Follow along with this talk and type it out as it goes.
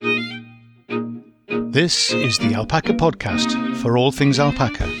This is the Alpaca Podcast for all things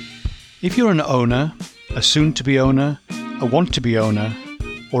alpaca. If you're an owner, a soon-to-be owner, a want-to-be owner,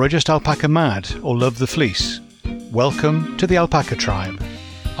 or are just alpaca mad or love the fleece, welcome to the Alpaca Tribe.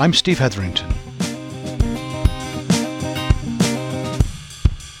 I'm Steve Hetherington.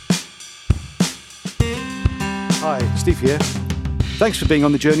 Hi, Steve here. Thanks for being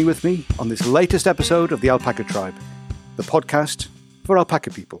on the journey with me on this latest episode of the Alpaca Tribe, the podcast for alpaca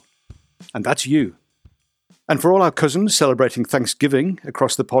people. And that's you. And for all our cousins celebrating Thanksgiving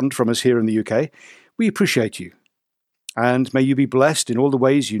across the pond from us here in the UK, we appreciate you. And may you be blessed in all the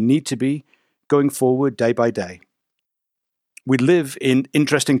ways you need to be going forward day by day. We live in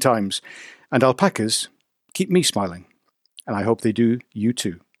interesting times, and alpacas keep me smiling. And I hope they do you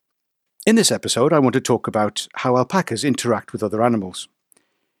too. In this episode, I want to talk about how alpacas interact with other animals.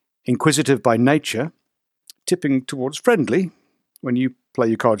 Inquisitive by nature, tipping towards friendly when you play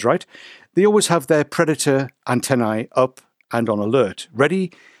your cards right, they always have their predator antennae up and on alert,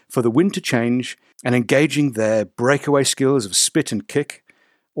 ready for the wind to change and engaging their breakaway skills of spit and kick,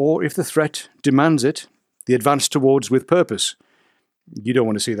 or if the threat demands it, the advance towards with purpose. You don't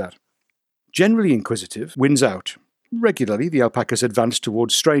want to see that. Generally inquisitive wins out. Regularly, the alpacas advance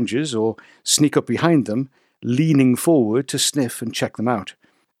towards strangers or sneak up behind them, leaning forward to sniff and check them out.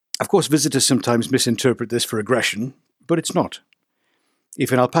 Of course, visitors sometimes misinterpret this for aggression, but it's not.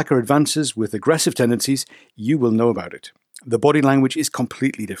 If an alpaca advances with aggressive tendencies, you will know about it. The body language is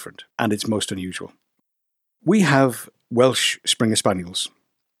completely different, and it's most unusual. We have Welsh Springer Spaniels.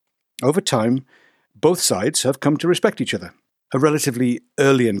 Over time, both sides have come to respect each other. A relatively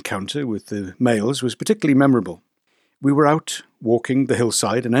early encounter with the males was particularly memorable. We were out walking the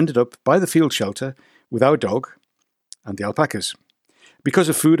hillside and ended up by the field shelter with our dog and the alpacas. Because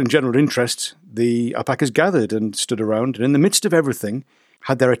of food and general interest, the alpacas gathered and stood around, and in the midst of everything,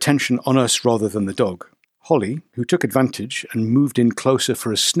 had their attention on us rather than the dog. Holly, who took advantage and moved in closer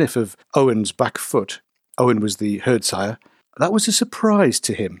for a sniff of Owen's back foot. Owen was the herd sire. That was a surprise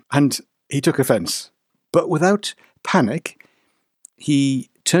to him, and he took offence. But without panic, he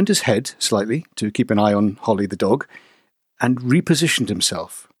turned his head slightly to keep an eye on Holly the dog, and repositioned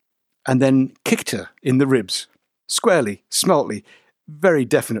himself, and then kicked her in the ribs, squarely, smartly, very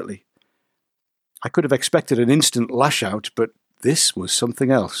definitely. I could have expected an instant lash-out, but this was something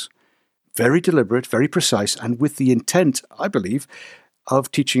else. Very deliberate, very precise, and with the intent, I believe,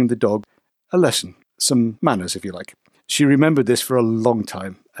 of teaching the dog a lesson, some manners, if you like. She remembered this for a long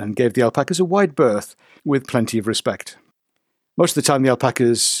time, and gave the alpacas a wide berth with plenty of respect. Most of the time the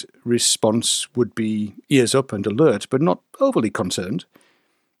alpaca's response would be ears up and alert, but not overly concerned.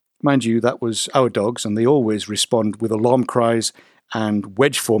 Mind you, that was our dogs, and they always respond with alarm cries and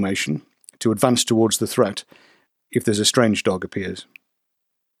wedge formation to advance towards the threat if there's a strange dog appears.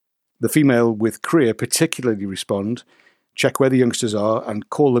 The female with cria particularly respond, check where the youngsters are, and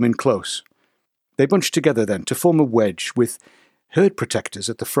call them in close. They bunch together then to form a wedge with herd protectors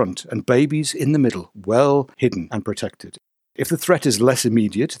at the front and babies in the middle, well hidden and protected. If the threat is less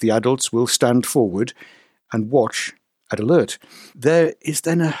immediate, the adults will stand forward and watch at alert. There is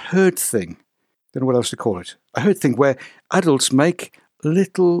then a herd thing. Don't know what else to call it. A herd thing where adults make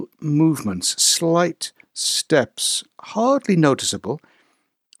little movements, slight steps, hardly noticeable,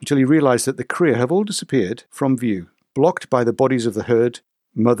 until you realise that the cria have all disappeared from view, blocked by the bodies of the herd,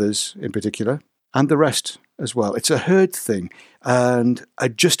 mothers in particular, and the rest as well. It's a herd thing, and a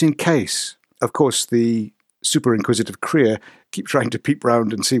just in case. Of course, the super inquisitive cria keep trying to peep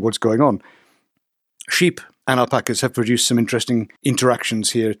round and see what's going on. Sheep and alpacas have produced some interesting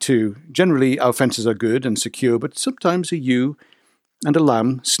interactions here too. Generally, our fences are good and secure, but sometimes a ewe and a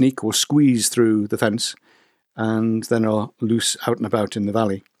lamb sneak or squeeze through the fence and then are loose out and about in the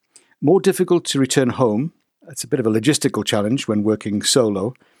valley. More difficult to return home. It's a bit of a logistical challenge when working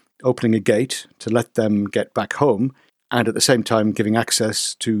solo, opening a gate to let them get back home and at the same time giving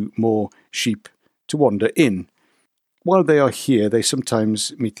access to more sheep to wander in. While they are here, they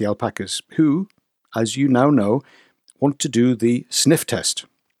sometimes meet the alpacas, who, as you now know, want to do the sniff test.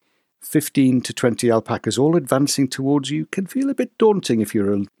 15 to 20 alpacas all advancing towards you can feel a bit daunting if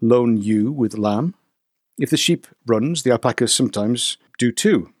you're a lone ewe with lamb. If the sheep runs, the alpacas sometimes do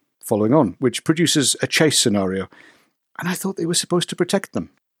too, following on, which produces a chase scenario. And I thought they were supposed to protect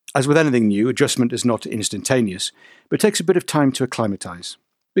them. As with anything new, adjustment is not instantaneous, but takes a bit of time to acclimatise,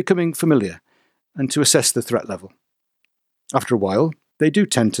 becoming familiar, and to assess the threat level. After a while, they do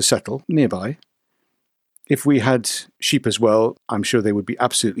tend to settle nearby. If we had sheep as well, I'm sure they would be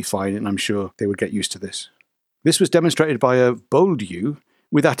absolutely fine, and I'm sure they would get used to this. This was demonstrated by a bold ewe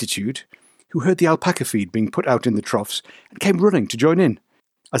with attitude who heard the alpaca feed being put out in the troughs and came running to join in.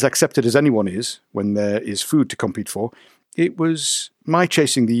 As accepted as anyone is when there is food to compete for, it was my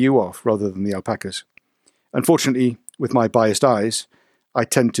chasing the ewe off rather than the alpacas. Unfortunately, with my biased eyes, I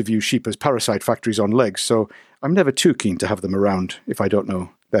tend to view sheep as parasite factories on legs, so I'm never too keen to have them around if I don't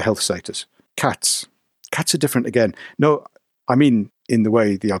know their health status. Cats. Cats are different again. No, I mean in the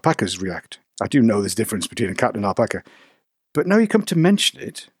way the alpacas react. I do know there's a difference between a cat and an alpaca. But now you come to mention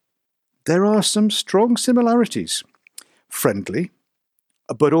it, there are some strong similarities. Friendly,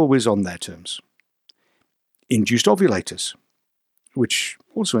 but always on their terms. Induced ovulators, which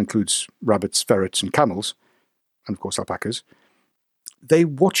also includes rabbits, ferrets and camels, and of course alpacas. They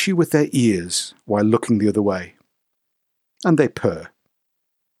watch you with their ears while looking the other way. And they purr.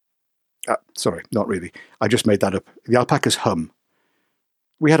 Sorry, not really. I just made that up. The alpacas hum.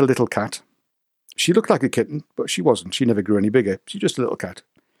 We had a little cat. She looked like a kitten, but she wasn't. She never grew any bigger. She's just a little cat.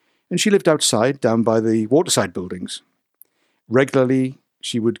 And she lived outside, down by the waterside buildings. Regularly,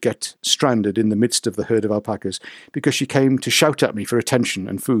 she would get stranded in the midst of the herd of alpacas because she came to shout at me for attention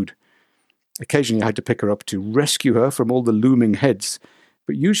and food. Occasionally I had to pick her up to rescue her from all the looming heads,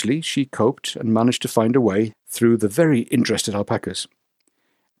 but usually she coped and managed to find a way through the very interested alpacas.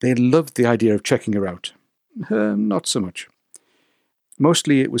 They loved the idea of checking her out. Her, not so much.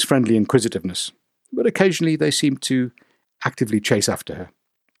 Mostly it was friendly inquisitiveness, but occasionally they seemed to actively chase after her.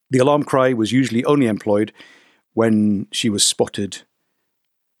 The alarm cry was usually only employed when she was spotted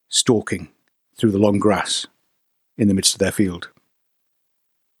stalking through the long grass in the midst of their field.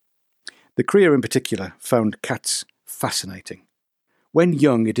 The cria in particular found cats fascinating. When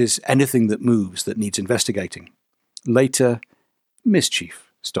young, it is anything that moves that needs investigating. Later,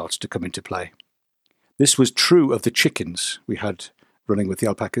 mischief starts to come into play. This was true of the chickens we had running with the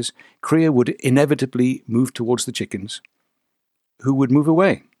alpacas. Cria would inevitably move towards the chickens, who would move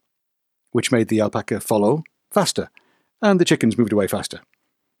away, which made the alpaca follow faster, and the chickens moved away faster.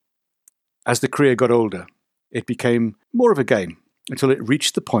 As the cria got older, it became more of a game, until it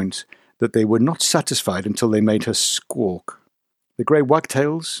reached the point that they were not satisfied until they made her squawk. The grey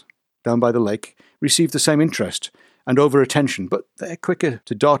wagtails, down by the lake, received the same interest and over-attention, but they're quicker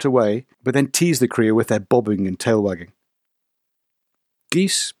to dart away, but then tease the cria with their bobbing and tail wagging.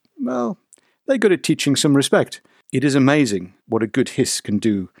 Geese, well, they're good at teaching some respect. It is amazing what a good hiss can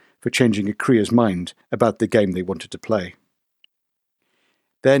do for changing a cria's mind about the game they wanted to play.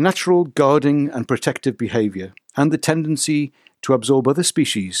 Their natural guarding and protective behaviour and the tendency to absorb other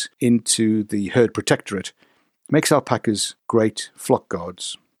species into the herd protectorate makes alpacas great flock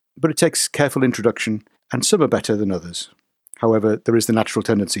guards. But it takes careful introduction, and some are better than others. However, there is the natural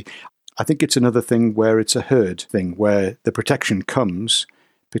tendency. I think it's another thing where it's a herd thing, where the protection comes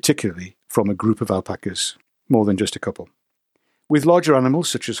particularly from a group of alpacas, more than just a couple. With larger animals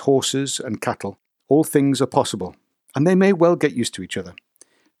such as horses and cattle, all things are possible, and they may well get used to each other.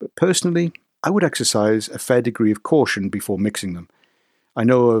 But personally, I would exercise a fair degree of caution before mixing them. I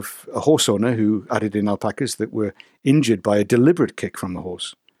know of a horse owner who added in alpacas that were injured by a deliberate kick from the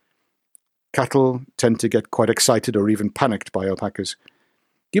horse. Cattle tend to get quite excited or even panicked by alpacas.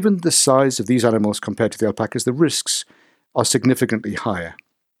 Given the size of these animals compared to the alpacas, the risks are significantly higher.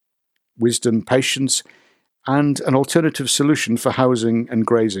 Wisdom, patience, and an alternative solution for housing and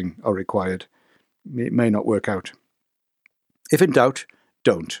grazing are required. It may not work out. If in doubt,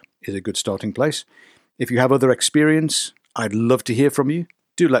 don't is a good starting place. If you have other experience, I'd love to hear from you.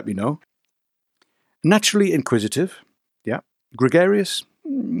 Do let me know. Naturally inquisitive, yeah. Gregarious,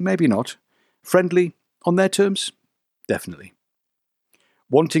 maybe not. Friendly, on their terms, definitely.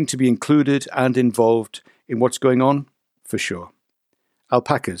 Wanting to be included and involved in what's going on, for sure.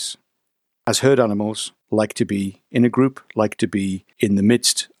 Alpacas, as herd animals, like to be in a group, like to be in the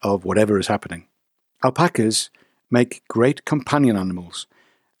midst of whatever is happening. Alpacas make great companion animals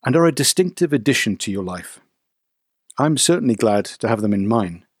and are a distinctive addition to your life. I'm certainly glad to have them in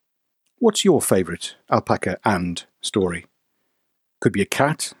mine. What's your favourite alpaca and story? Could be a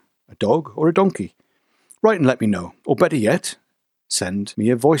cat, a dog, or a donkey. Write and let me know, or better yet, send me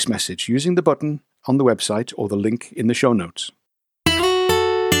a voice message using the button on the website or the link in the show notes.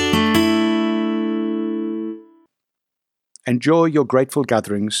 Enjoy your grateful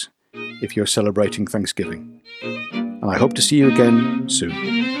gatherings if you're celebrating Thanksgiving. And I hope to see you again soon.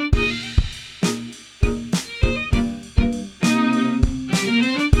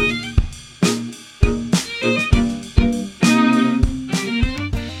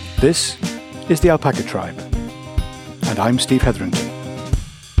 This is the Alpaca Tribe, and I'm Steve Hetherington.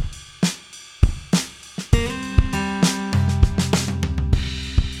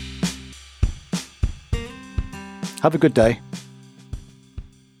 Have a good day.